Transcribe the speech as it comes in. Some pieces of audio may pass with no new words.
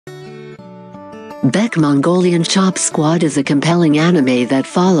Beck Mongolian Chop Squad is a compelling anime that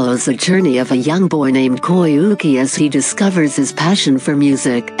follows the journey of a young boy named Koyuki as he discovers his passion for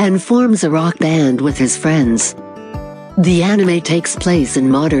music and forms a rock band with his friends. The anime takes place in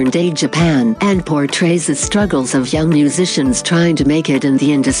modern-day Japan and portrays the struggles of young musicians trying to make it in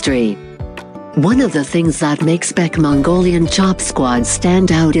the industry. One of the things that makes Beck Mongolian Chop Squad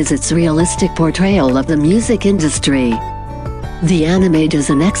stand out is its realistic portrayal of the music industry. The anime does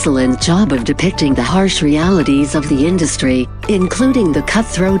an excellent job of depicting the harsh realities of the industry, including the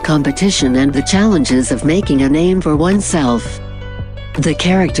cutthroat competition and the challenges of making a name for oneself. The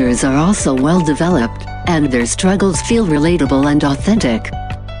characters are also well developed, and their struggles feel relatable and authentic.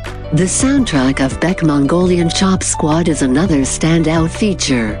 The soundtrack of Beck Mongolian Chop Squad is another standout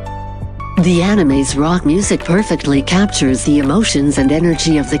feature. The anime's rock music perfectly captures the emotions and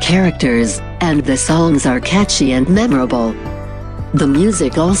energy of the characters, and the songs are catchy and memorable. The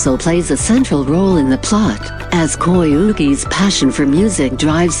music also plays a central role in the plot, as Koyuki's passion for music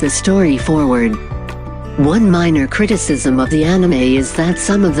drives the story forward. One minor criticism of the anime is that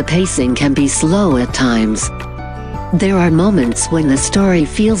some of the pacing can be slow at times. There are moments when the story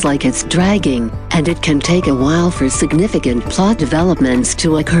feels like it's dragging, and it can take a while for significant plot developments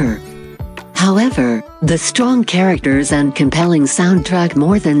to occur. However, the strong characters and compelling soundtrack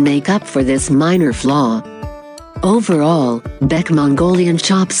more than make up for this minor flaw. Overall, Beck Mongolian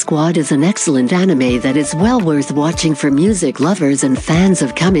Chop Squad is an excellent anime that is well worth watching for music lovers and fans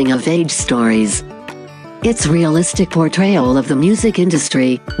of coming-of-age stories. Its realistic portrayal of the music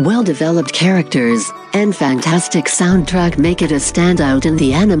industry, well-developed characters, and fantastic soundtrack make it a standout in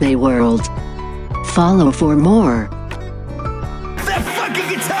the anime world. Follow for more. That fucking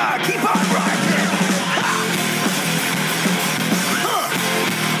guitar, keep on rocking!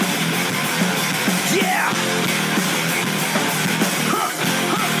 Yeah!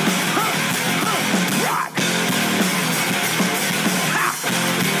 Rock!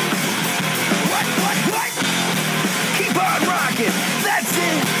 What? Keep on rocking! That's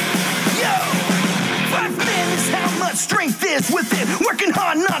it! Yo! 5 minutes, how much strength is within? Working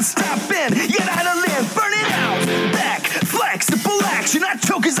hard, not stopping, yet idling, burning out. Back, flexible action, I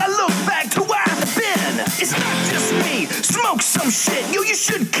choke as I look back to where I've been. It's not just me, smoke some shit, yo, you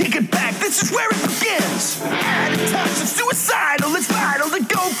should kick it back, this is where it begins. Add a touch of suicidal, it's vital to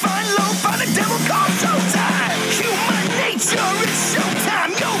go find low, find a devil called showtime. Human nature, it's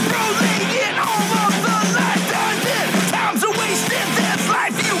showtime, yo bro, lay it all on the line. Does it? Time's a wasted, there's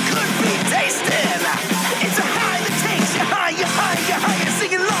life you could be tasting. It's a high that takes you higher,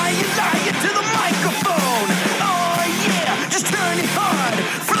 singing lying to the microphone. Oh yeah, just turn it hard,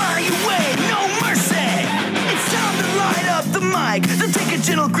 fly away, no mercy. It's time to light up the mic, then take a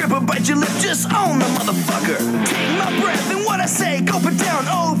gentle grip or bite your lip, just own the motherfucker. Take my breath and what I say, go put down,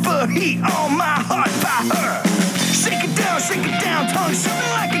 overheat on my heart by her. Shake it down, tongue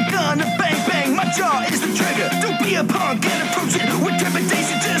shooting like